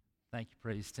Thank you,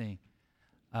 praise team.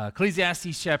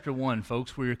 Ecclesiastes chapter 1,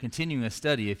 folks, we're continuing a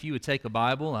study. If you would take a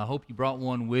Bible, I hope you brought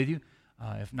one with you.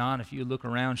 If not, if you look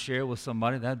around, share with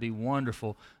somebody, that'd be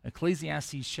wonderful.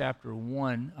 Ecclesiastes chapter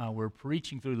 1, we're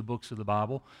preaching through the books of the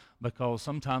Bible because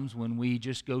sometimes when we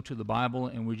just go to the Bible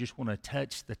and we just want to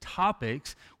touch the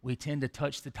topics, we tend to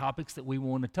touch the topics that we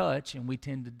want to touch, and we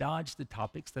tend to dodge the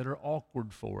topics that are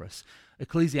awkward for us.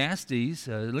 Ecclesiastes,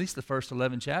 at least the first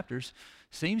 11 chapters,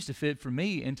 seems to fit for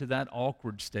me into that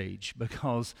awkward stage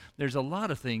because there's a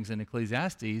lot of things in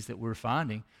Ecclesiastes that we're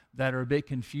finding that are a bit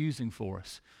confusing for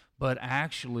us. But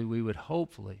actually, we would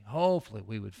hopefully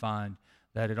we would find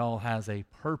that it all has a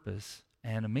purpose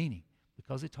and a meaning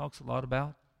because it talks a lot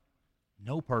about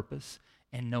no purpose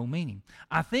and no meaning.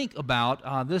 I think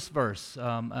about this verse.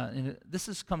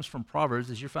 Comes from Proverbs,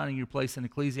 as you're finding your place in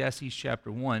Ecclesiastes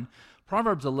chapter 1.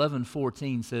 Proverbs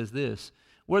 11:14 says this: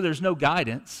 where there's no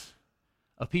guidance,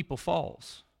 a people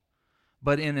falls,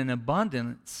 but in an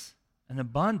abundance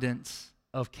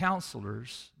of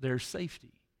counselors, there's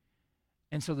safety.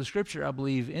 And so the Scripture, I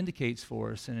believe, indicates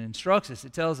for us and instructs us.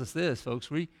 It tells us this,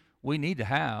 folks: we need to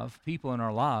have people in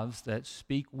our lives that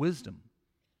speak wisdom.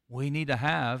 We need to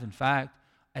have, in fact,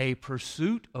 a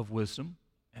pursuit of wisdom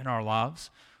in our lives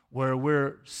where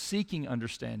we're seeking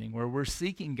understanding, where we're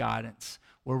seeking guidance,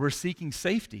 where we're seeking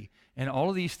safety. And all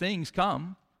of these things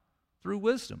come through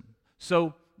wisdom.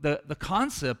 So the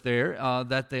concept there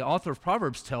that the author of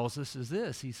Proverbs tells us is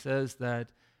this. He says that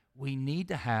we need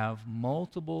to have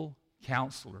multiple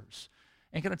counselors.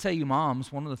 And can I tell you,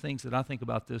 moms, one of the things that I think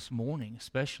about this morning,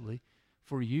 especially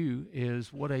for you,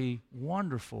 is what a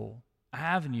wonderful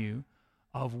avenue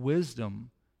of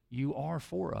wisdom you are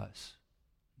for us.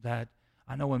 That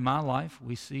I know in my life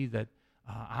we see that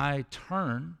I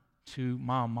turn to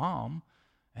my mom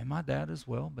and my dad as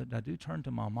well, but I do turn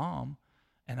to my mom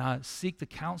and I seek the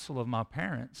counsel of my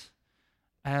parents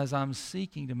as I'm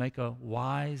seeking to make a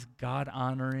wise,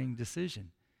 God-honoring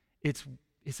decision. It's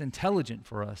intelligent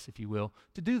for us, if you will,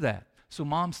 to do that. So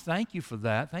moms, thank you for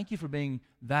that. Thank you for being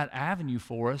that avenue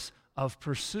for us of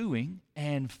pursuing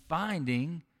and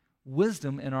finding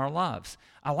wisdom in our lives.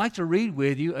 I like to read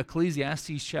with you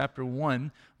Ecclesiastes chapter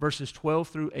 1, verses 12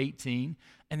 through 18,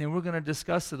 and then we're going to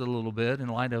discuss it a little bit in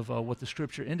light of what the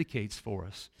Scripture indicates for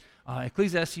us.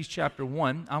 Ecclesiastes chapter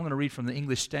 1, I'm going to read from the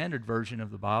English Standard Version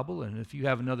of the Bible, and if you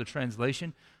have another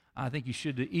translation, I think you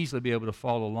should easily be able to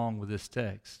follow along with this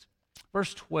text.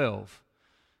 Verse 12,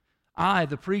 I,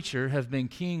 the preacher, have been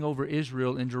king over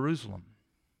Israel in Jerusalem,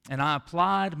 and I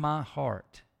applied my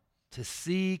heart to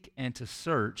seek and to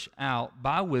search out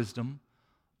by wisdom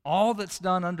all that's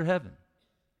done under heaven.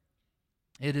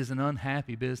 It is an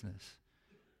unhappy business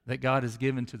that God has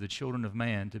given to the children of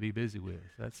man to be busy with.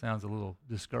 That sounds a little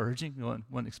discouraging. We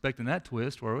weren't expecting that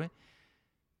twist, were we?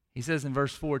 He says in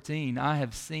verse 14, I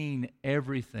have seen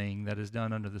everything that is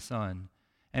done under the sun,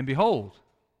 and behold,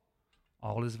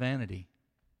 all is vanity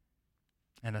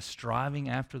and a striving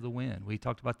after the wind. We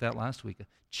talked about that last week,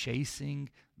 chasing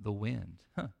the wind.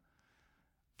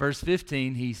 Verse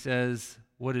 15, he says,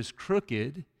 what is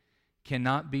crooked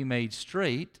cannot be made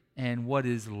straight, and what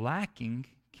is lacking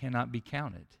cannot be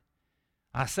counted.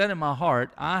 I said in my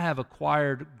heart, I have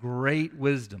acquired great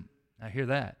wisdom. Now hear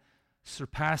that.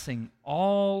 Surpassing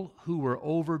all who were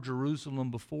over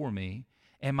Jerusalem before me,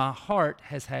 and my heart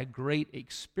has had great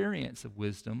experience of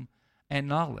wisdom and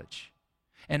knowledge.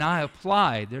 And I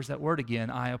applied, there's that word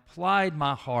again, I applied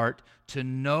my heart to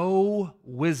know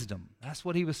wisdom. That's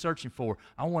what he was searching for.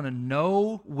 I want to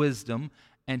know wisdom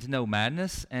and to know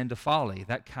madness and to folly.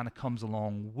 That kind of comes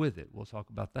along with it. We'll talk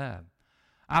about that.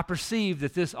 I perceive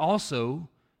that this also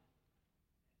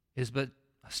is but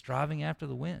a striving after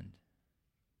the wind.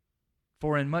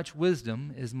 For in much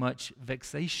wisdom is much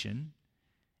vexation,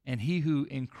 and he who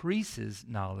increases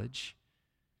knowledge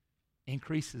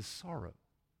increases sorrow.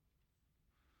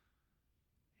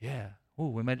 Yeah. Oh,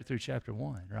 we made it through chapter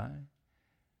 1, right?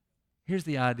 Here's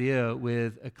the idea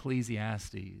with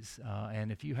Ecclesiastes.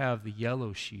 And if you have the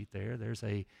yellow sheet there's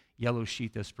a yellow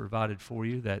sheet that's provided for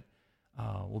you that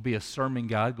will be a sermon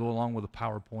guide. Go along with a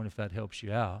PowerPoint if that helps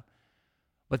you out.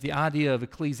 But the idea of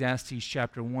Ecclesiastes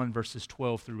chapter 1, verses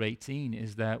 12 through 18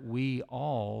 is that we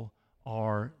all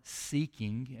are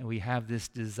seeking and we have this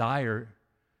desire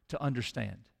to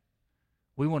understand.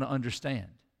 We want to understand.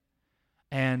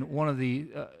 And one of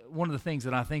the things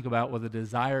that I think about with a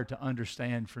desire to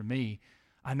understand for me,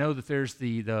 I know that there's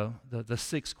the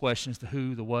 6 questions: the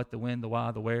who, the what, the when, the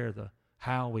why, the where, the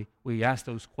how. We ask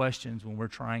those questions when we're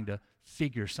trying to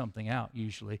figure something out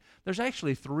usually. There's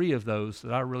actually 3 of those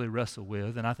that I really wrestle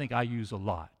with and I think I use a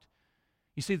lot.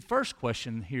 You see, the first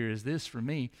question here is this for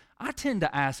me. I tend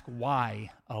to ask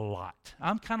why a lot.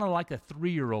 I'm kind of like a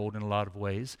 3-year-old in a lot of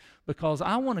ways because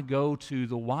I want to go to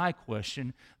the why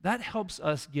question. That helps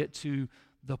us get to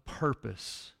the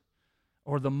purpose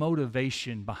or the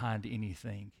motivation behind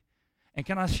anything. And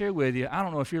can I share with you, I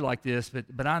don't know if you're like this,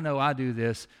 but I know I do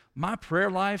this. My prayer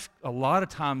life a lot of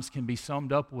times can be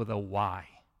summed up with a why.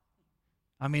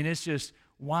 I mean, it's just,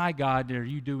 why, God, are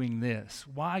you doing this?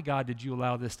 Why, God, did you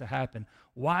allow this to happen?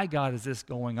 Why, God, is this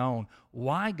going on?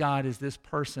 Why, God, is this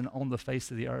person on the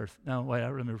face of the earth? No, wait, I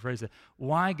remember to phrase it.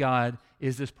 Why, God,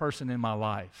 is this person in my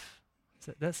life?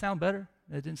 Does that sound better?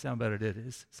 It didn't sound better, did it?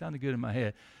 It sounded good in my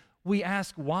head. We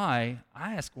ask why.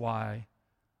 I ask why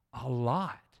a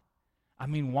lot. I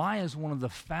mean, why is one of the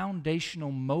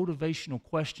foundational, motivational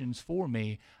questions for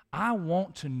me. I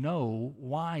want to know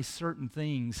why certain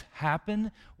things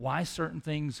happen, why certain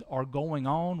things are going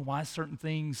on, why certain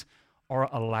things are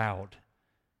allowed.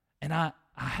 And I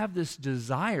have this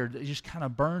desire that just kind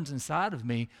of burns inside of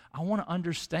me. I want to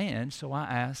understand, so I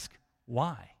ask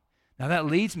why. Now that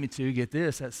leads me to, get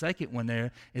this, that second one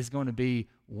there is going to be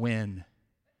when.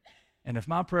 And if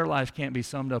my prayer life can't be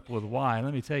summed up with why,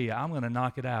 let me tell you, I'm going to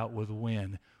knock it out with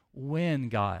when. When,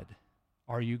 God,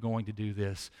 are you going to do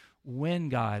this? When,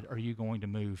 God, are you going to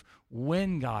move?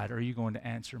 When, God, are you going to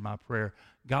answer my prayer?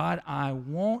 God, I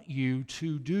want you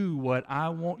to do what I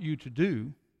want you to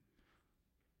do,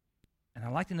 and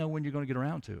I'd like to know when you're going to get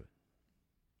around to it.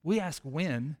 We ask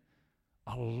when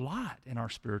a lot in our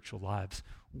spiritual lives.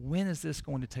 When is this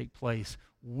going to take place?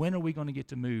 When are we going to get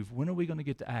to move? When are we going to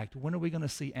get to act? When are we going to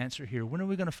see answer here? When are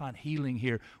we going to find healing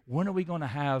here? When are we going to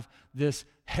have this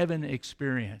heaven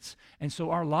experience? And so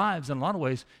our lives, in a lot of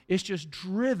ways, it's just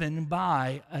driven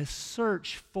by a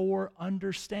search for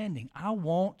understanding. I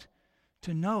want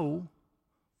to know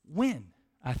when,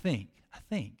 I think.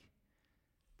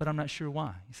 But I'm not sure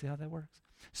why. You see how that works?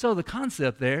 So the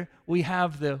concept there, we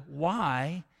have the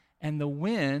why and the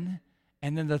when,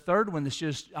 and then the third one that's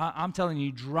just, I'm telling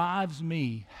you, drives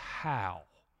me, how?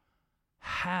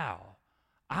 How?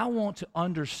 I want to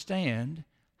understand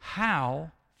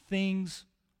how things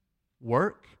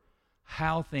work,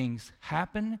 how things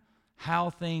happen, how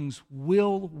things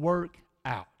will work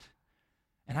out.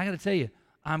 And I got to tell you,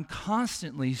 I'm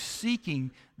constantly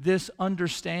seeking this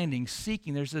understanding,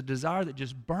 there's a desire that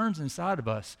just burns inside of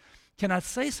us. Can I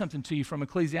say something to you from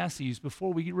Ecclesiastes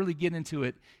before we really get into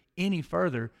it any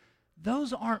further?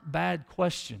 Those aren't bad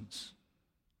questions.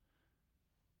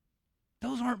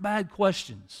 Those aren't bad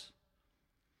questions.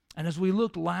 And as we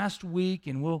looked last week,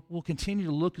 and we'll continue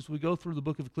to look as we go through the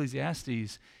book of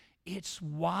Ecclesiastes, it's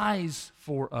wise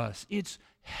for us. It's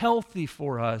healthy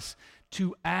for us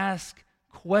to ask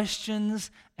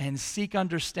questions and seek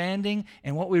understanding.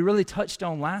 And what we really touched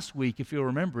on last week, if you'll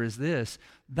remember, is this: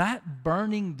 that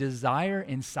burning desire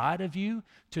inside of you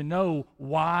to know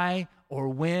why or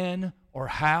when or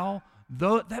how,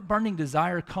 that burning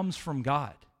desire comes from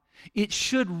God. It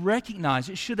should recognize,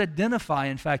 it should identify,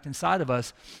 in fact, inside of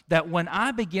us, that when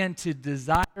I begin to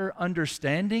desire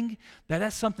understanding,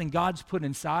 that's something God's put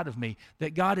inside of me,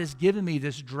 that God has given me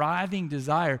this driving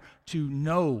desire to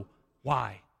know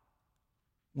why,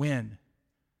 when,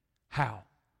 how.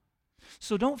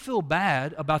 So don't feel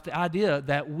bad about the idea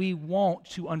that we want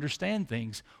to understand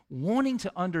things. Wanting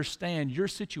to understand your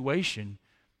situation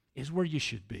is where you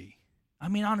should be. I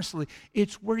mean, honestly,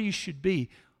 it's where you should be.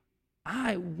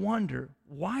 I wonder,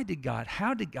 why did God,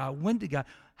 how did God, when did God,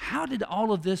 how did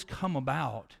all of this come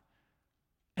about?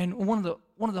 And one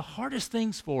of the hardest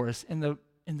things for us in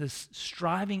the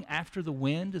striving after the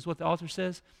wind, is what the author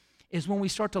says, is when we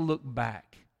start to look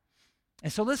back.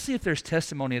 And so let's see if there's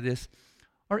testimony of this.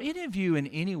 Are any of you in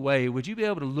any way, would you be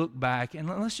able to look back, and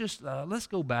let's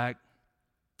go back,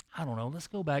 I don't know, let's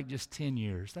go back just 10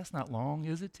 years. That's not long,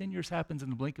 is it? 10 years happens in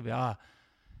the blink of an eye.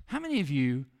 How many of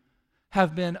you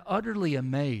have been utterly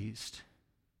amazed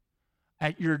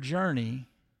at your journey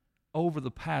over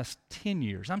the past 10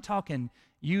 years? I'm talking,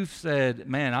 you've said,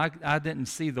 man, I didn't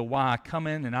see the why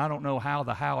coming, and I don't know how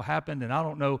the how happened, and I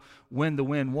don't know when the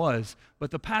when was.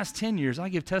 But the past 10 years, I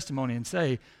give testimony and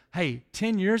say, hey,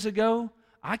 10 years ago,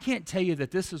 I can't tell you that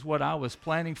this is what I was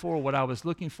planning for, what I was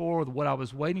looking for, what I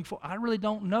was waiting for. I really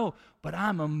don't know, but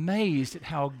I'm amazed at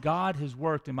how God has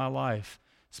worked in my life,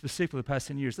 specifically the past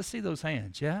 10 years. Let's see those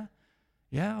hands, yeah?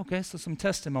 Yeah, okay, so some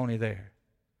testimony there.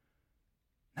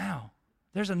 Now,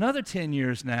 there's another 10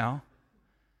 years now,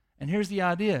 and here's the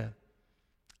idea.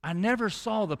 I never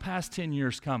saw the past 10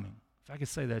 years coming, if I could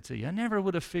say that to you. I never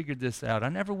would have figured this out. I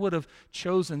never would have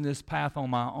chosen this path on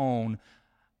my own.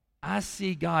 I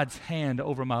see God's hand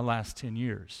over my last 10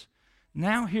 years.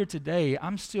 Now, here today,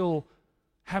 I'm still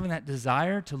having that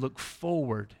desire to look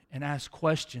forward and ask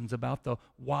questions about the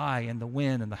why and the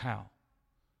when and the how.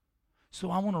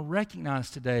 So I want to recognize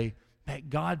today that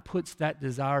God puts that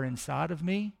desire inside of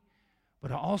me,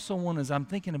 but I also want, as I'm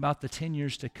thinking about the 10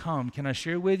 years to come, can I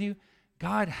share with you?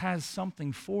 God has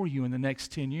something for you in the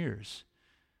next 10 years.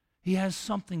 He has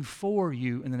something for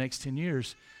you in the next 10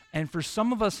 years. And for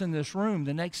some of us in this room,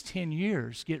 the next 10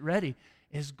 years, get ready,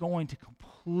 is going to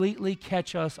completely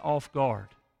catch us off guard.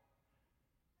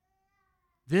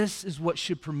 This is what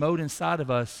should promote inside of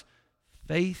us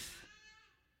faith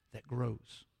that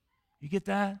grows. You get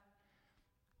that?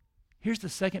 Here's the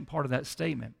second part of that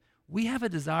statement. We have a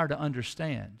desire to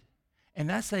understand, and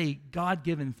that's a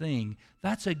God-given thing.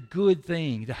 That's a good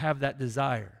thing to have that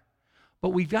desire. But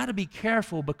we've got to be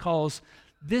careful because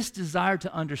this desire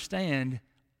to understand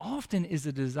often is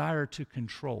a desire to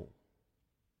control.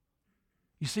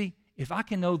 You see, if I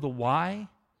can know the why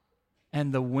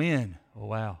and the when,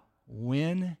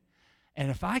 when, and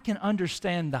if I can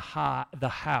understand the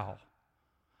how.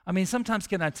 I mean, sometimes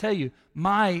can I tell you,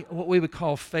 what we would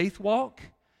call faith walk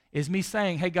is me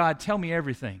saying, hey, God, tell me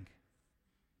everything.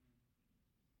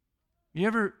 You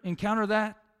ever encounter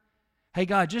that? Hey,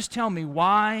 God, just tell me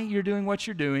why you're doing what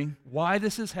you're doing, why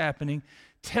this is happening.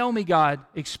 Tell me, God,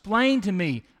 explain to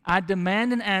me. I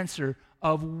demand an answer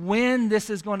of when this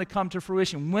is going to come to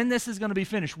fruition, when this is going to be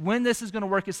finished, when this is going to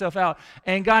work itself out.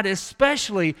 And God,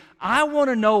 especially, I want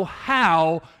to know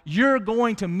how you're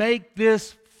going to make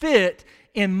this fit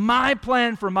in my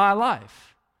plan for my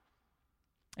life.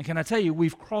 And can I tell you,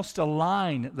 we've crossed a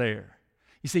line there.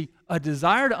 You see, a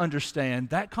desire to understand,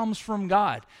 that comes from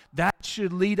God. That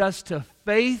should lead us to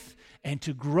faith and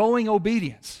to growing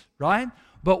obedience, right?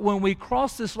 But when we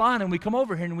cross this line and we come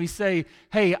over here and we say,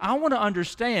 hey, I want to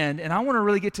understand and I want to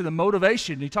really get to the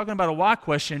motivation. You're talking about a why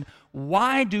question.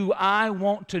 Why do I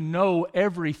want to know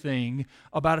everything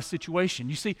about a situation?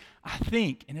 You see, I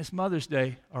think, and it's Mother's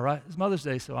Day, all right? It's Mother's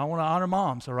Day, so I want to honor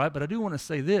moms, all right? But I do want to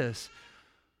say this.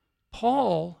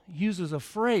 Paul uses a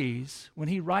phrase when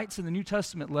he writes in the New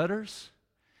Testament letters,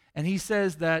 and he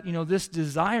says that, this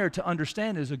desire to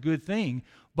understand is a good thing,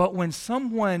 but when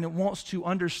someone wants to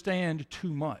understand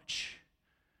too much,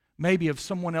 maybe of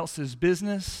someone else's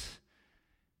business,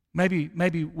 maybe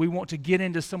we want to get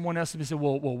into someone else and say,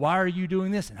 well, why are you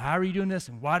doing this, and how are you doing this,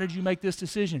 and why did you make this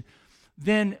decision?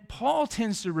 Then Paul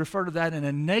tends to refer to that in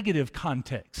a negative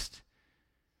context.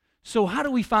 So how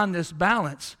do we find this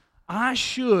balance? I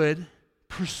should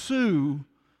pursue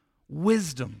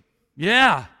wisdom.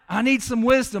 Yeah, I need some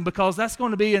wisdom because that's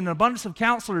going to be an abundance of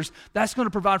counselors. That's going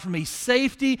to provide for me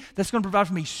safety. That's going to provide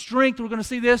for me strength. We're going to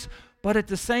see this. But at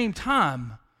the same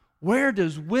time, where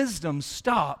does wisdom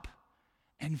stop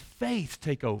and faith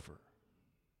take over?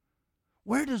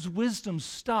 Where does wisdom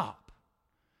stop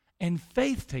and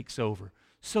faith takes over?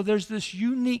 So there's this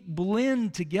unique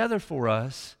blend together for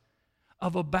us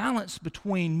of a balance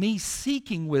between me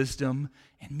seeking wisdom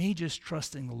and me just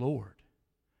trusting the Lord.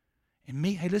 And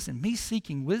me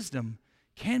seeking wisdom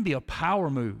can be a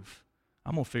power move.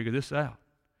 I'm going to figure this out.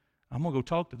 I'm going to go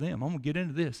talk to them. I'm going to get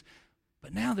into this.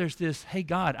 But now there's this, hey,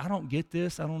 God, I don't get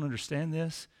this. I don't understand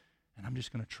this. And I'm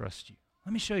just going to trust you.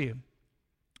 Let me show you.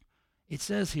 It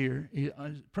says here,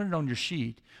 printed on your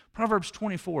sheet, Proverbs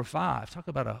 24:5. Talk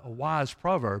about a wise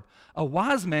proverb. A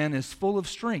wise man is full of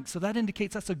strength. So that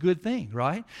indicates that's a good thing,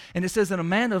 right? And it says that a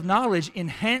man of knowledge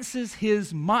enhances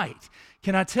his might.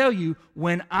 Can I tell you,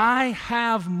 when I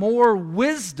have more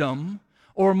wisdom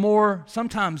or more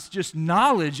sometimes just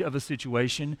knowledge of a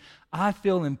situation, I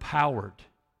feel empowered.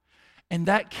 And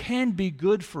that can be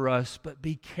good for us, but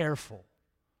be careful.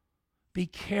 Be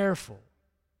careful.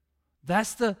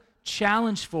 That's the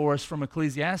challenge for us from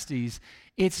Ecclesiastes.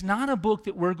 It's not a book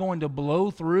that we're going to blow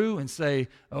through and say,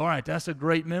 all right, that's a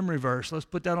great memory verse. Let's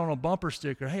put that on a bumper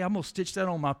sticker. Hey, I'm going to stitch that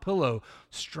on my pillow.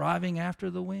 Striving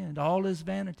after the wind, all is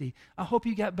vanity. I hope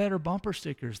you got better bumper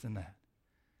stickers than that.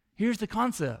 Here's the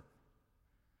concept.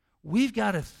 We've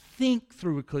got to think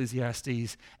through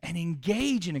Ecclesiastes and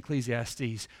engage in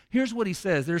Ecclesiastes. Here's what he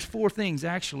says. There's 4 things,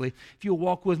 actually, if you'll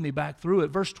walk with me back through it.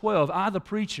 Verse 12, I, the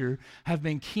preacher, have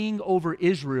been king over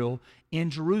Israel in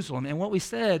Jerusalem. And what we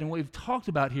said and what we've talked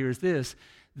about here is this.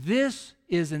 This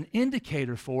is an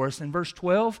indicator for us in verse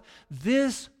 12.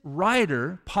 This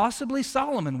writer, possibly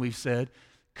Solomon, we've said,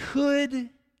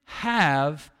 could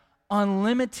have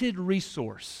unlimited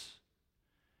resource.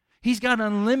 He's got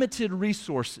unlimited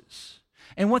resources.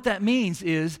 And what that means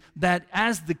is that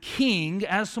as the king,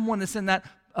 as someone that's in that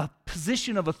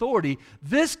position of authority,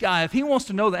 this guy, if he wants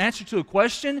to know the answer to a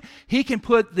question, he can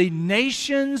put the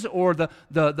nations or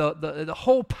the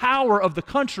whole power of the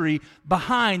country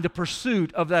behind the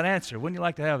pursuit of that answer. Wouldn't you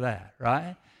like to have that,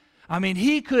 right? I mean,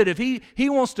 he could, if he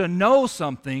wants to know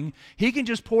something, he can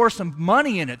just pour some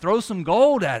money in it, throw some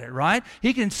gold at it, right?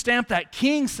 He can stamp that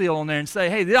king seal on there and say,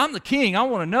 hey, I'm the king, I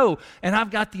want to know, and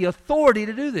I've got the authority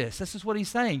to do this. This is what he's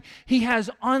saying. He has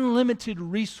unlimited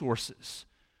resources.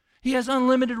 He has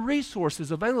unlimited resources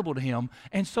available to him.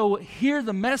 And so hear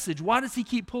the message. Why does he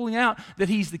keep pulling out that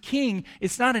he's the king?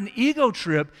 It's not an ego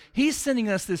trip. He's sending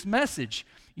us this message.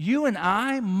 You and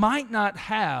I might not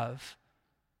have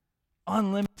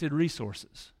unlimited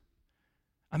resources.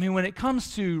 I mean, when it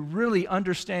comes to really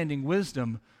understanding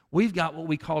wisdom, we've got what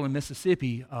we call in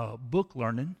Mississippi book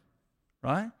learning,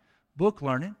 right? Book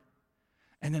learning.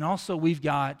 And then also we've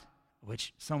got,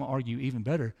 which some argue even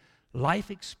better, life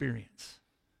experience.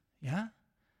 Yeah?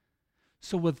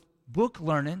 So with book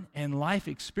learning and life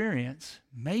experience,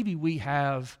 maybe we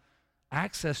have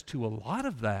access to a lot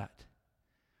of that.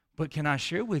 But can I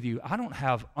share with you, I don't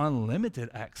have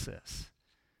unlimited access.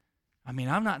 I mean,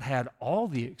 I've not had all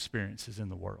the experiences in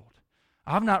the world.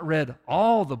 I've not read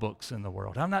all the books in the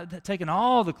world. I've not taken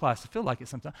all the classes. I feel like it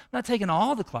sometimes. I'm not taking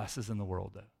all the classes in the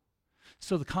world, though.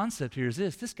 So the concept here is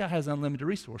this guy has unlimited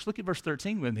resource. Look at verse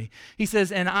 13 with me. He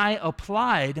says, and I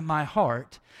applied my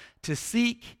heart to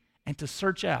seek and to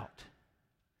search out.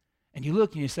 And you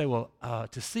look and you say, well,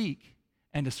 to seek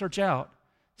and to search out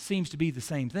seems to be the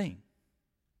same thing.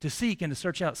 To seek and to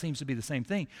search out seems to be the same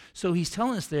thing. So he's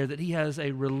telling us there that he has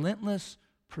a relentless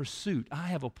pursuit. I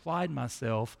have applied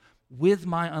myself with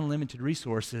my unlimited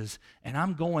resources, and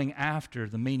I'm going after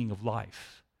the meaning of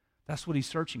life. That's what he's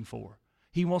searching for.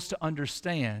 He wants to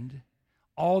understand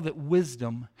all that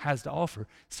wisdom has to offer.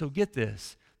 So get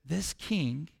this. This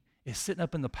king is sitting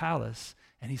up in the palace,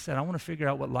 and he said, I want to figure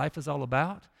out what life is all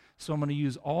about, so I'm going to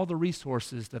use all the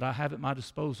resources that I have at my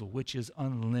disposal, which is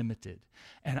unlimited.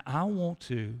 And I want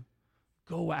to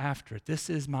go after it.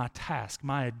 This is my task,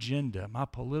 my agenda, my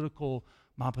political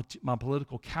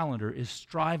calendar is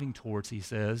striving towards, he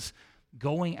says,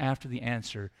 going after the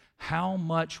answer. How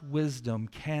much wisdom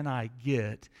can I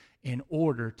get in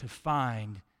order to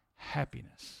find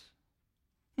happiness?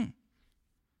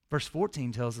 Verse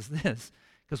 14 tells us this,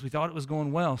 because we thought it was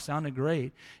going well, sounded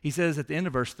great. He says at the end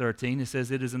of verse 13, it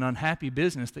says, it is an unhappy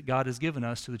business that God has given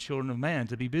us to the children of man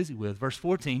to be busy with. Verse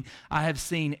 14, I have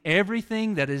seen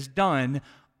everything that is done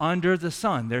under the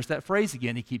sun. There's that phrase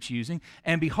again he keeps using.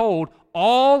 And behold,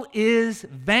 all is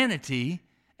vanity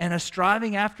and a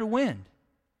striving after wind.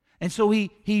 And so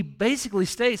he basically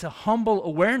states a humble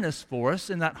awareness for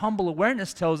us, and that humble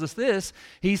awareness tells us this.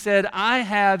 He said, I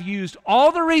have used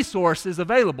all the resources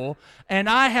available, and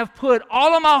I have put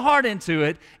all of my heart into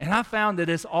it, and I found that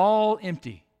it's all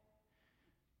empty.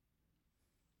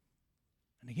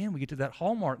 And again, we get to that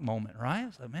hallmark moment, right?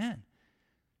 It's like, man,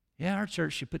 yeah, our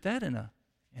church should put that in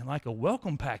like a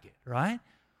welcome packet, right?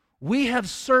 We have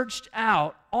searched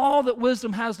out all that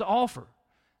wisdom has to offer,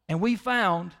 and we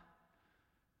found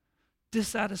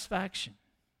dissatisfaction.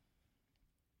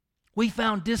 We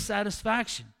found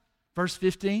dissatisfaction. Verse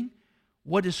 15,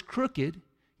 what is crooked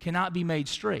cannot be made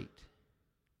straight.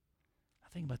 I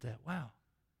think about that. Wow.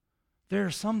 There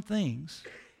are some things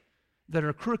that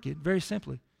are crooked, very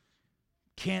simply,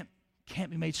 can't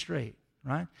be made straight,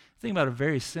 right? Think about a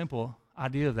very simple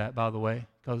idea of that, by the way,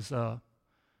 because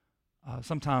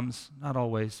sometimes, not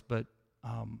always, but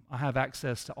I have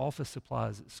access to office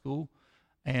supplies at school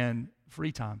and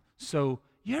free time. So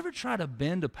you ever try to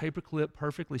bend a paperclip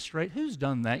perfectly straight? Who's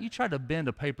done that? You try to bend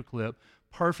a paperclip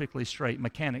perfectly straight.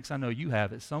 Mechanics, I know you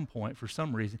have at some point for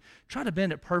some reason. Try to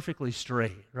bend it perfectly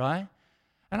straight, right?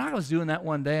 And I was doing that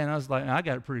one day, and I was like, I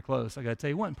got it pretty close. I got to tell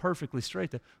you, it wasn't perfectly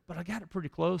straight, though, but I got it pretty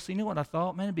close. So you know what I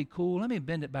thought? Man, it'd be cool. Let me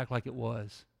bend it back like it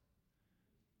was.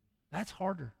 That's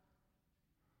harder.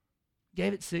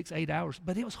 Gave it 6-8 hours,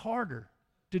 but it was harder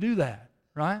to do that,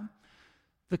 right?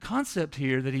 The concept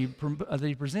here that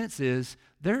he presents is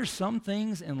there are some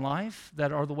things in life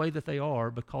that are the way that they are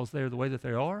because they're the way that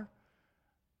they are,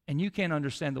 and you can't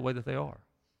understand the way that they are,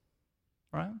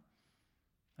 right?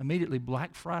 Immediately,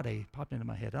 Black Friday popped into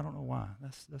my head. I don't know why.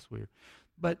 That's weird.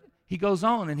 But he goes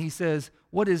on and he says,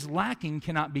 what is lacking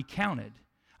cannot be counted.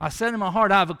 I said in my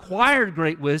heart, I have acquired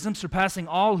great wisdom, surpassing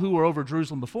all who were over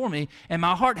Jerusalem before me, and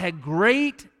my heart had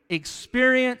great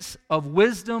experience of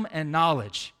wisdom and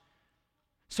knowledge.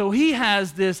 So he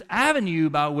has this avenue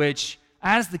by which,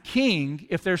 as the king,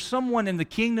 if there's someone in the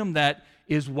kingdom that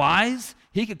is wise,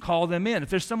 he could call them in. If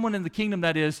there's someone in the kingdom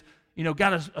that is,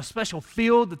 got a special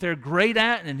field that they're great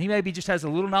at, and he maybe just has a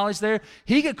little knowledge there,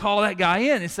 he could call that guy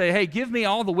in and say, hey, give me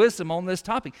all the wisdom on this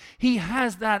topic. He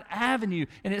has that avenue,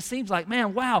 and it seems like,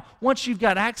 man, wow, once you've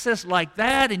got access like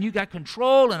that, and you've got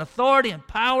control and authority and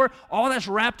power, all that's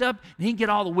wrapped up, and he can get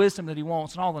all the wisdom that he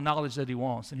wants and all the knowledge that he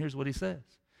wants. And here's what he says.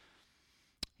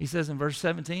 He says in verse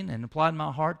 17, and applied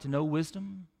my heart to know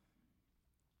wisdom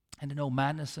and to know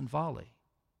madness and folly.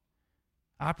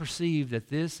 I perceive that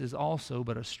this is also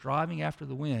but a striving after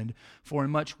the wind, for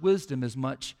in much wisdom is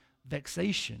much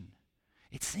vexation.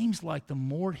 It seems like the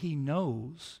more he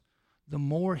knows, the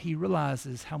more he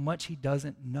realizes how much he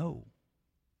doesn't know.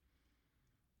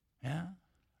 Yeah?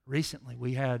 Recently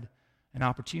we had an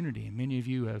opportunity, and many of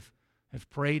you have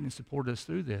prayed and supported us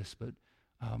through this, but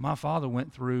my father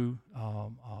went through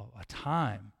a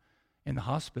time in the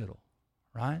hospital,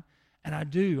 right? And I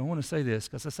want to say this,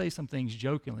 because I say some things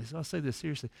jokingly, so I'll say this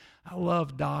seriously. I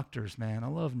love doctors, man. I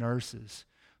love nurses.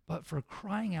 But for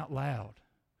crying out loud,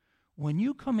 when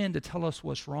you come in to tell us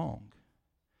what's wrong,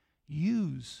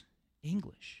 use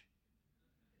English.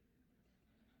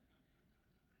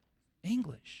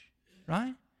 English,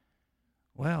 right?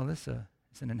 Well, it's an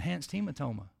enhanced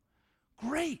hematoma.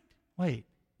 Great. Wait,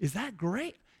 is that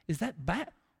great? Is that bad?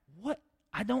 What?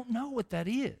 I don't know what that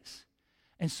is.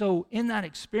 And so in that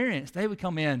experience, they would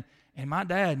come in, and my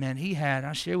dad, man,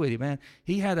 I'll share with you, man,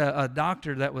 he had a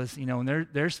doctor that was, and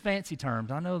there's fancy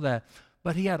terms, I know that,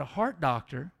 but he had a heart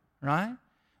doctor, right?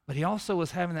 But he also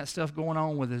was having that stuff going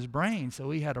on with his brain,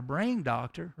 so he had a brain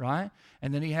doctor, right?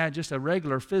 And then he had just a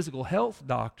regular physical health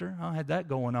doctor. I had that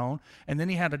going on. And then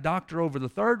he had a doctor over the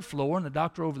third floor and a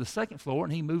doctor over the second floor,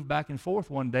 and he moved back and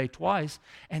forth one day twice.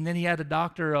 And then he had a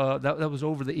doctor that was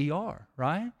over the ER,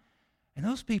 right? And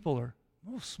those people are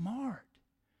smart.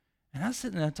 And I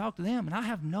sit there and I talk to them, and I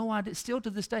have no idea, still to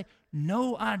this day,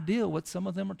 no idea what some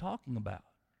of them are talking about,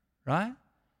 right?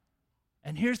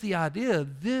 And here's the idea.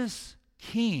 This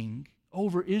king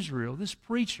over Israel, this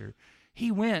preacher,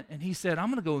 he went and he said, I'm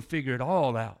going to go and figure it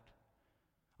all out.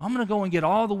 I'm going to go and get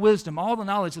all the wisdom, all the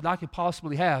knowledge that I could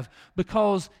possibly have,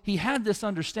 because he had this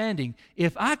understanding.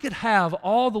 If I could have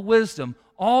all the wisdom,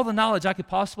 all the knowledge I could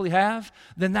possibly have,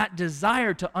 then that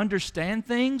desire to understand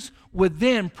things would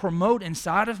then promote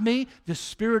inside of me the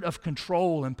spirit of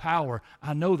control and power.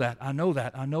 I know that, I know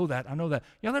that, I know that, I know that.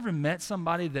 Y'all ever met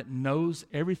somebody that knows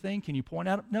everything? Can you point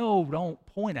at them? No, don't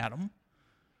point at them.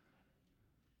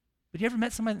 But you ever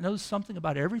met somebody that knows something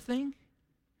about everything?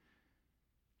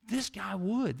 This guy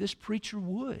would, this preacher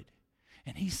would.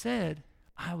 And he said,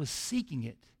 I was seeking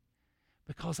it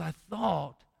because I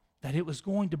thought that it was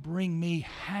going to bring me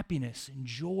happiness and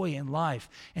joy in life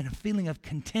and a feeling of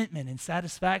contentment and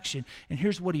satisfaction. And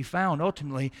here's what he found.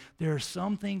 Ultimately, there are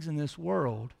some things in this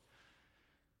world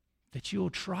that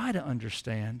you'll try to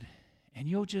understand and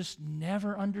you'll just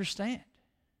never understand.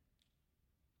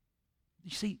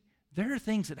 You see, there are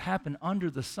things that happen under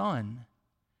the sun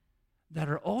that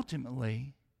are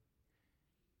ultimately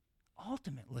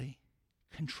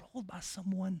controlled by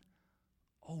someone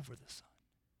over the sun.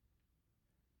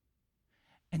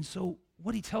 And so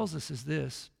what he tells us is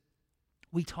this.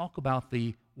 We talk about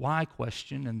the why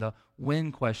question and the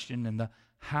when question and the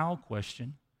how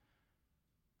question.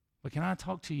 But can I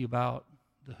talk to you about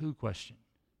the who question?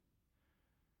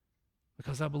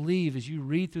 Because I believe as you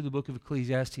read through the book of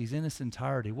Ecclesiastes in its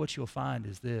entirety, what you'll find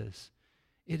is this.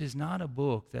 It is not a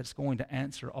book that's going to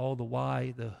answer all the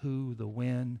why, the who, the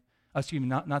when. Excuse me,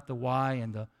 not the why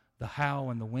and the how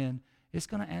and the when. It's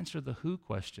going to answer the who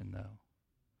question, though.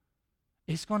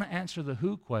 It's going to answer the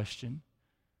who question.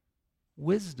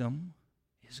 Wisdom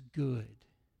is good,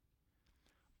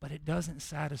 but it doesn't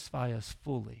satisfy us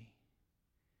fully.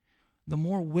 The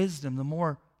more wisdom, the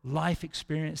more life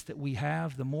experience that we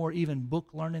have, the more even book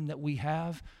learning that we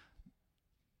have,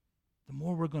 the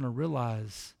more we're going to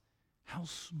realize how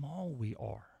small we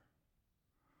are.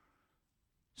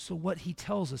 So what he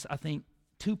tells us, I think,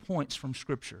 2 points from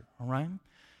Scripture, all right?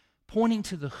 Pointing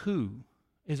to the who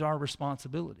is our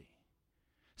responsibility.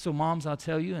 So moms, I'll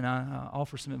tell you, and I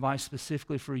offer some advice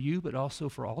specifically for you, but also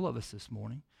for all of us this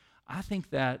morning. I think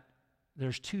that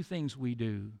there's 2 things we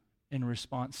do in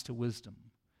response to wisdom,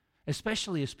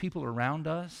 especially as people around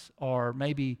us are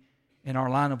maybe in our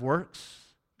line of works,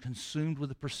 consumed with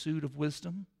the pursuit of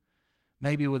wisdom.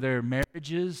 Maybe with their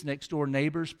marriages, next door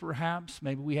neighbors perhaps.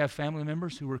 Maybe we have family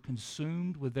members who are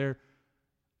consumed with their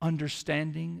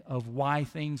understanding of why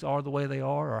things are the way they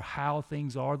are or how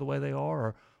things are the way they are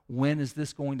or when is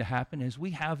this going to happen. As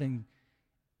we have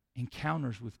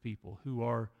encounters with people who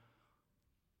are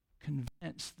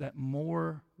convinced that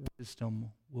more wisdom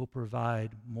will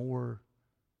provide more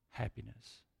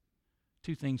happiness.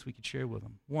 2 things we could share with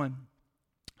them. 1,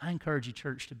 I encourage you,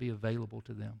 church, to be available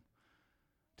to them.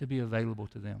 To be available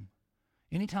to them.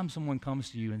 Anytime someone comes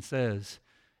to you and says,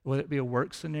 whether it be a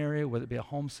work scenario, whether it be a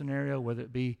home scenario, whether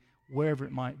it be wherever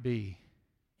it might be,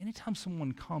 anytime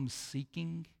someone comes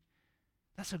seeking,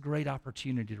 that's a great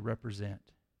opportunity to represent.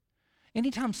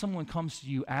 Anytime someone comes to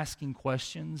you asking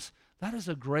questions, that is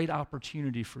a great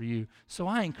opportunity for you. So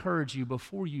I encourage you,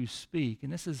 before you speak,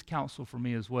 and this is counsel for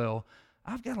me as well,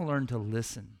 I've got to learn to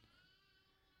listen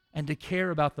and to care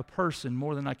about the person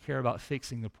more than I care about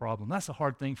fixing the problem. That's a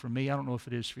hard thing for me. I don't know if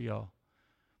it is for y'all.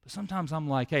 But sometimes I'm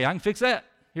like, hey, I can fix that.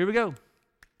 Here we go.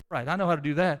 Right, I know how to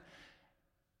do that.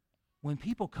 When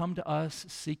people come to us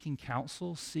seeking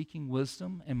counsel, seeking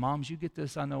wisdom, and moms, you get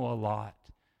this, I know a lot.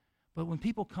 But when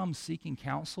people come seeking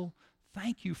counsel,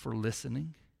 thank you for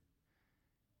listening.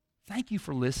 Thank you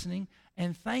for listening,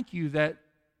 and thank you that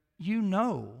you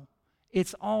know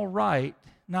it's all right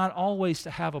not always to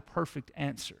have a perfect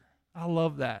answer. I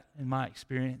love that in my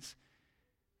experience.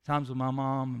 Times when my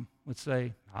mom would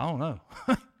say, I don't know.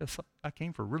 I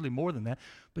came for really more than that.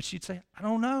 But she'd say, I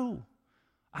don't know.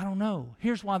 I don't know.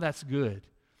 Here's why that's good.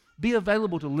 Be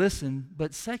available to listen,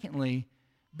 but secondly,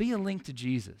 be a link to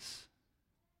Jesus.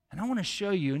 And I want to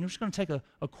show you, and we're just going to take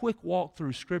a quick walk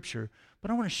through Scripture,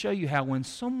 but I want to show you how when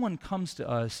someone comes to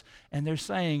us and they're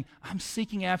saying, I'm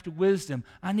seeking after wisdom,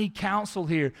 I need counsel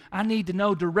here, I need to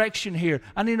know direction here,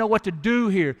 I need to know what to do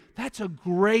here, that's a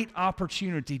great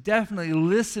opportunity. Definitely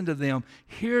listen to them,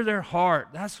 hear their heart.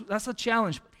 That's a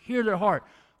challenge, but hear their heart.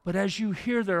 But as you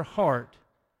hear their heart,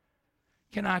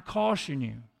 can I caution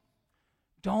you,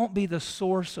 don't be the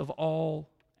source of all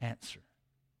answer.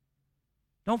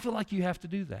 Don't feel like you have to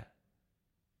do that.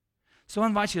 So I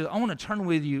invite you, I want to turn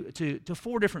with you to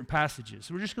 4 different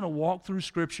passages. We're just going to walk through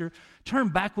Scripture. Turn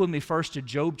back with me first to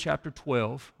Job chapter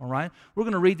 12, all right? We're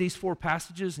going to read these 4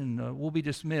 passages and we'll be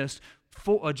dismissed.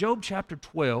 Job chapter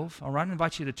 12, all right? I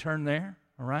invite you to turn there,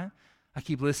 all right? I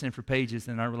keep listening for pages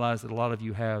and I realize that a lot of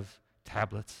you have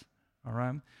tablets, all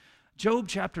right? Job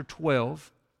chapter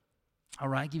 12, all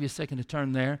right? Give you a second to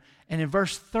turn there. And in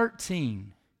verse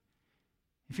 13,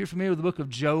 if you're familiar with the book of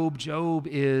Job, Job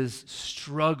is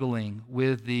struggling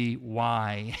with the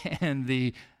why and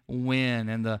the when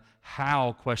and the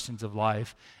how questions of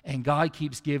life. And God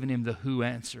keeps giving him the who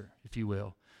answer, if you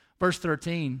will. Verse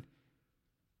 13,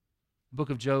 the book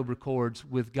of Job records,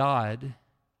 with God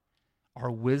are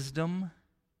wisdom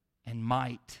and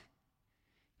might.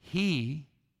 He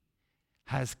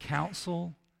has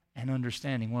counsel and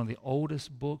understanding. One of the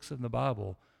oldest books of the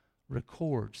Bible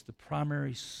records the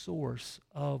primary source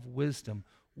of wisdom.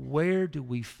 Where do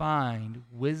we find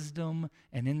wisdom,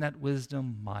 and in that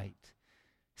wisdom, might?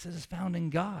 He says it's found in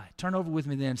God. Turn over with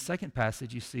me then. Second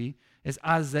passage you see is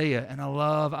Isaiah, and I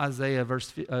love Isaiah,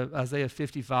 Isaiah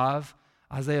 55.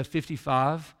 Isaiah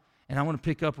 55, and I want to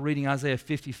pick up reading Isaiah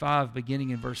 55, beginning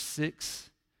in verse 6.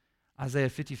 Isaiah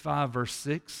 55, verse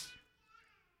 6.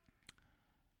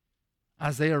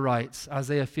 Isaiah writes,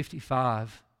 Isaiah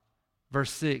 55,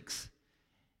 verse 6,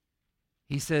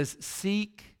 he says,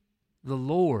 seek the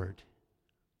Lord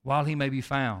while he may be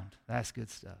found. That's good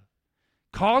stuff.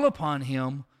 Call upon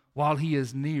him while he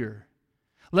is near.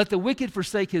 Let the wicked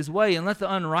forsake his way, and let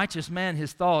the unrighteous man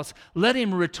his thoughts. Let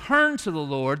him return to the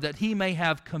Lord, that he may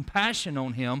have compassion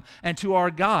on him, and to our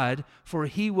God, for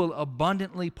he will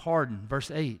abundantly pardon.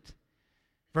 Verse 8.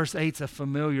 Verse 8 is a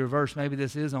familiar verse. Maybe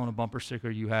this is on a bumper sticker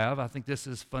you have. I think this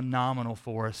is phenomenal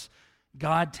for us.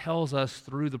 God tells us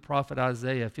through the prophet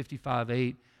Isaiah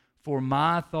 55:8, for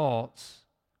my thoughts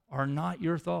are not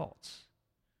your thoughts,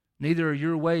 neither are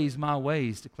your ways my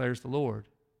ways, declares the Lord.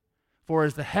 For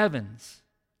as the heavens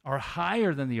are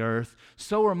higher than the earth,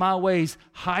 so are my ways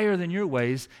higher than your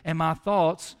ways, and my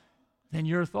thoughts than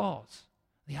your thoughts.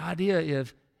 The idea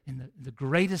is, and the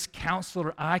greatest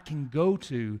counselor I can go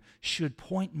to should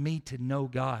point me to know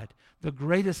God. The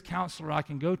greatest counselor I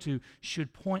can go to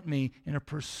should point me in a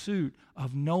pursuit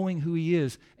of knowing who he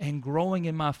is and growing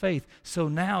in my faith. So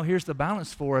now here's the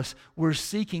balance for us. We're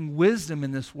seeking wisdom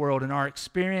in this world, in our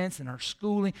experience, in our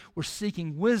schooling. We're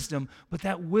seeking wisdom, but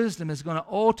that wisdom is going to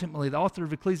ultimately, the author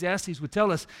of Ecclesiastes would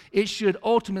tell us, it should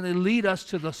ultimately lead us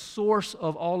to the source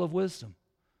of all of wisdom.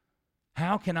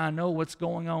 How can I know what's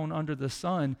going on under the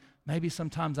sun? Maybe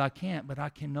sometimes I can't, but I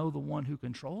can know the one who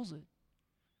controls it.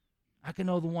 I can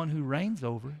know the one who reigns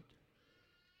over it.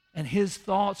 And his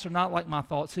thoughts are not like my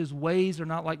thoughts. His ways are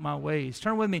not like my ways.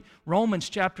 Turn with me, Romans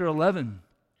chapter 11.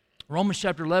 Romans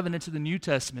chapter 11 into the New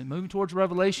Testament. Moving towards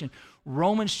Revelation.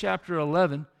 Romans chapter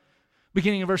 11,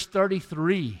 beginning in verse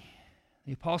 33.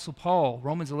 The Apostle Paul,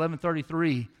 Romans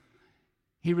 11:33,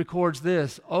 he records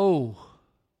this. Oh,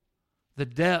 the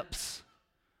depths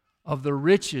of the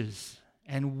riches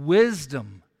and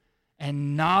wisdom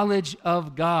and knowledge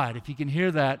of God. If you can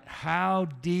hear that, how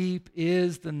deep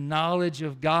is the knowledge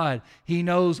of God? He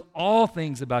knows all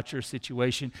things about your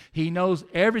situation. He knows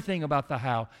everything about the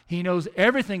how. He knows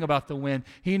everything about the when.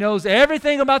 He knows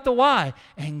everything about the why.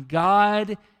 And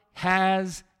God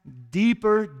has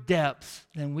deeper depths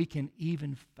than we can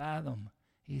even fathom.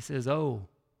 He says, oh,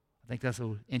 I think that's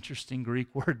an interesting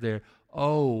Greek word there.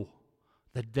 Oh,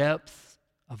 the depth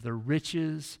of the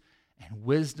riches and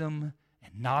wisdom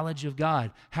and knowledge of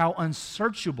God. How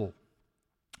unsearchable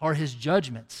are his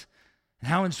judgments, and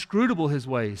how inscrutable his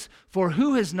ways. For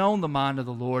who has known the mind of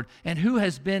the Lord, and who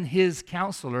has been his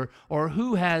counselor, or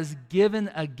who has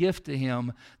given a gift to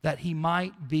him that he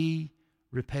might be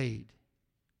repaid?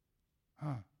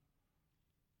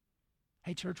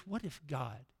 Hey, church, what if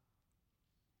God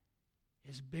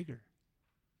is bigger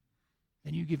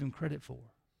than you give him credit for?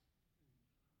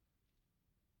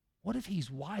 What if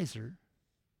he's wiser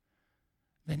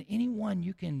than anyone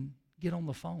you can get on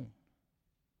the phone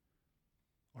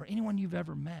or anyone you've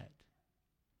ever met?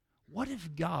 What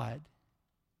if God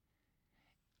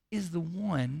is the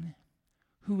one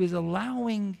who is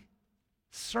allowing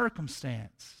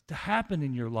circumstance to happen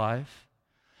in your life,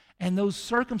 and those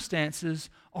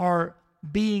circumstances are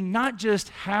being not just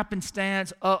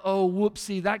happenstance,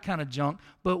 whoopsie, that kind of junk,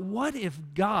 but what if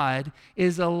God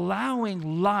is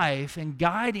allowing life and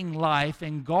guiding life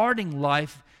and guarding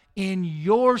life in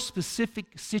your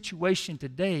specific situation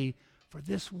today for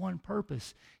this one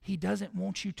purpose? He doesn't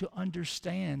want you to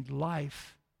understand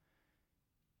life.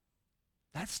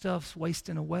 That stuff's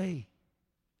wasting away.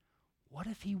 What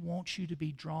if he wants you to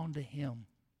be drawn to him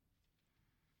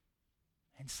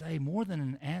and say, more than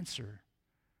an answer,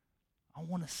 I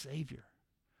want a Savior.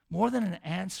 More than an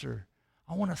answer,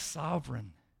 I want a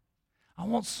sovereign. I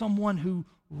want someone who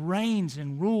reigns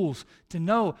and rules to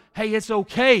know, hey, it's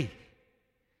okay.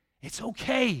 It's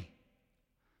okay.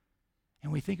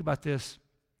 And we think about this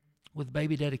with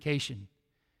baby dedication.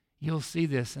 You'll see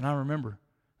this, and I remember,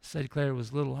 said Claire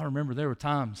was little, I remember there were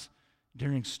times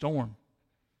during storm,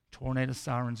 tornado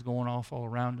sirens going off all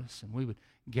around us, and we would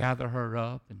gather her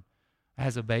up. And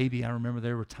as a baby, I remember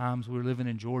there were times we were living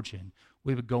in Georgia, and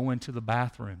we would go into the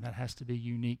bathroom. That has to be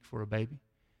unique for a baby.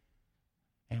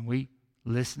 And we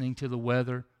listening to the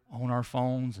weather on our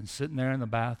phones and sitting there in the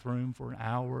bathroom for an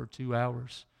hour or 2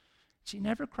 hours. She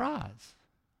never cries.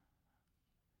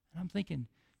 And I'm thinking,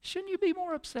 shouldn't you be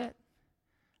more upset?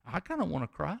 I kind of want to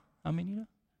cry. I mean, you know.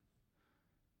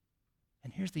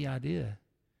 And here's the idea.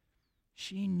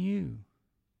 She knew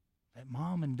that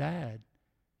mom and dad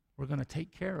were going to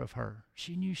take care of her.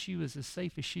 She knew she was as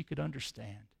safe as she could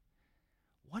understand.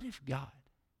 What if God,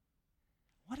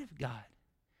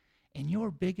 in your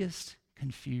biggest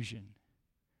confusion,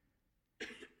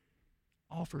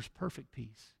 offers perfect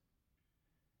peace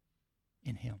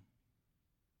in him?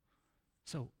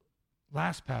 So,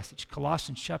 last passage,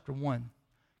 Colossians chapter 2,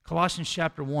 Colossians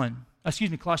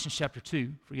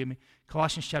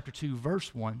chapter 2,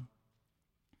 verse 1.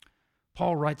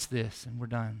 Paul writes this, and we're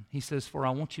done. He says, for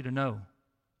I want you to know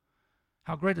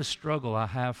how great a struggle I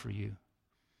have for you,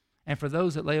 and for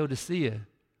those at Laodicea,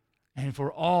 and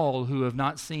for all who have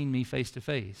not seen me face to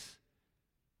face,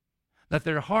 that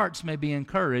their hearts may be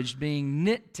encouraged, being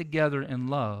knit together in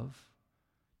love,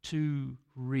 to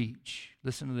reach,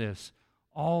 listen to this,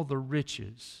 all the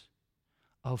riches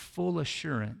of full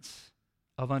assurance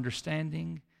of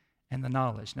understanding and the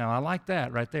knowledge. Now, I like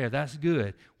that right there. That's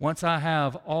good. Once I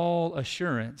have all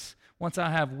assurance, once I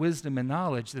have wisdom and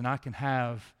knowledge, then I can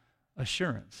have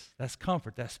assurance. That's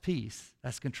comfort. That's peace.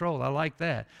 That's control. I like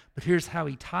that. But here's how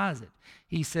he ties it.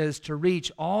 He says to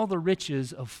reach all the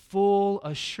riches of full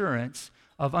assurance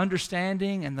of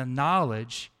understanding and the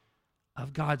knowledge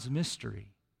of God's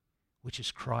mystery, which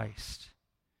is Christ,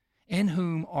 in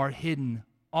whom are hidden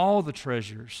all the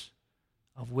treasures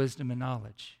of wisdom and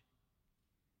knowledge.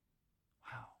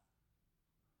 Wow.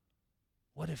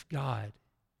 What if God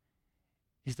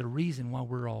is the reason why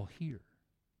we're all here?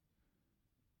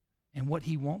 And what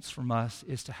he wants from us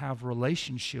is to have a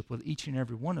relationship with each and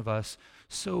every one of us.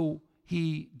 So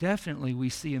he definitely, we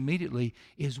see immediately,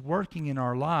 is working in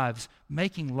our lives,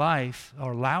 making life,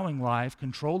 or allowing life,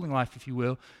 controlling life, if you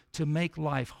will, to make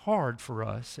life hard for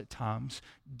us at times,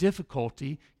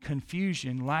 difficulty,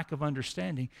 confusion, lack of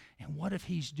understanding. And what if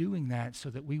he's doing that so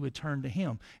that we would turn to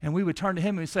him? And we would turn to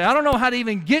him and say, I don't know how to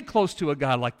even get close to a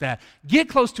God like that. Get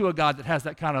close to a God that has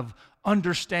that kind of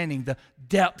understanding, the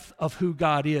depth of who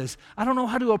God is. I don't know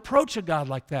how to approach a God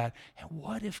like that. And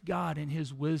what if God, in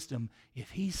his wisdom, if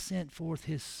he sent forth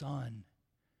his son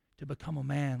to become a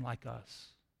man like us,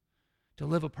 to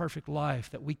live a perfect life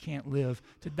that we can't live,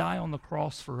 to die on the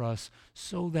cross for us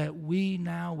so that we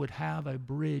now would have a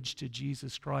bridge to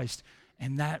Jesus Christ,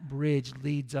 and that bridge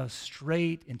leads us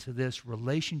straight into this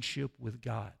relationship with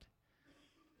God.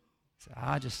 So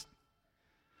I just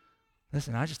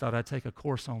thought I'd take a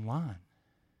course online.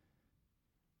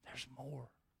 There's more.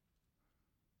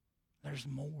 There's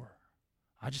more.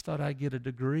 I just thought I'd get a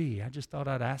degree. I just thought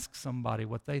I'd ask somebody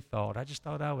what they thought. I just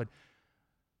thought I would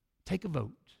take a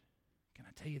vote. Can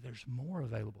I tell you there's more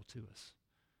available to us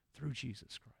through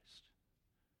Jesus Christ?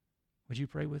 Would you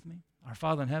pray with me? Our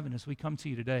Father in heaven, as we come to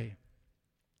you today,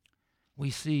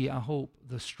 we see, I hope,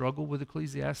 the struggle with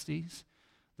Ecclesiastes.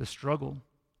 The struggle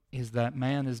is that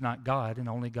man is not God and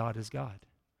only God is God.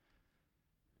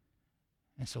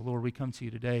 And so, Lord, we come to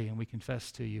you today and we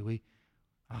confess to you.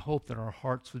 I hope that our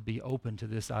hearts would be open to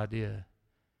this idea.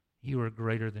 You are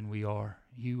greater than we are.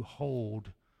 You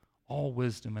hold all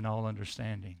wisdom and all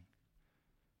understanding.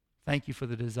 Thank you for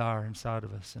the desire inside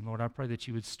of us. And Lord, I pray that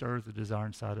you would stir the desire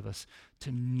inside of us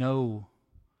to know,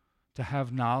 to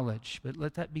have knowledge, but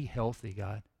let that be healthy,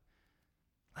 God.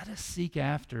 Let us seek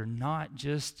after not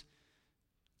just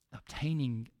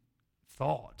obtaining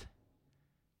thought,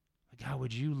 but God,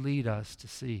 would you lead us to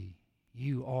see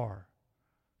you are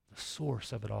the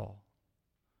source of it all.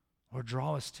 Lord,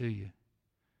 draw us to you.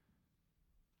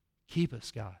 Keep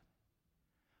us, God,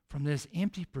 from this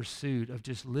empty pursuit of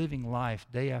just living life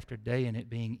day after day and it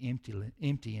being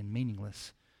empty and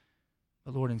meaningless.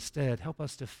 But Lord, instead, help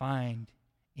us to find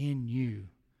in you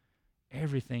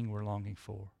everything we're longing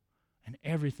for and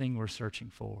everything we're searching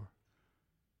for,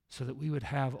 so that we would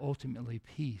have ultimately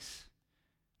peace,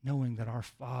 knowing that our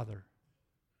Father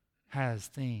has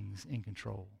things in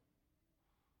control.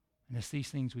 And it's these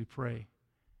things we pray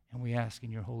and we ask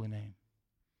in your holy name.